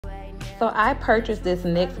So I purchased this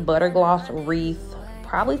NYX Buttergloss wreath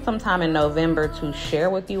probably sometime in November to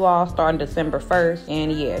share with you all starting December 1st.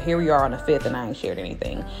 And yeah, here we are on the 5th and I ain't shared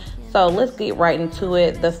anything. So let's get right into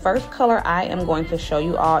it. The first color I am going to show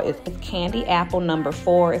you all is Candy Apple number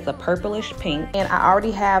 4. It's a purplish pink. And I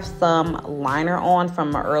already have some liner on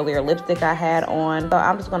from an earlier lipstick I had on. So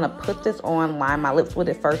I'm just gonna put this on, line my lips with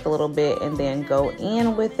it first a little bit, and then go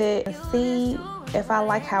in with it and see if I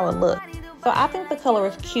like how it looks. So I think the color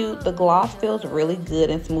is cute. The gloss feels really good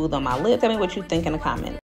and smooth on my lips. Tell me what you think in the comments.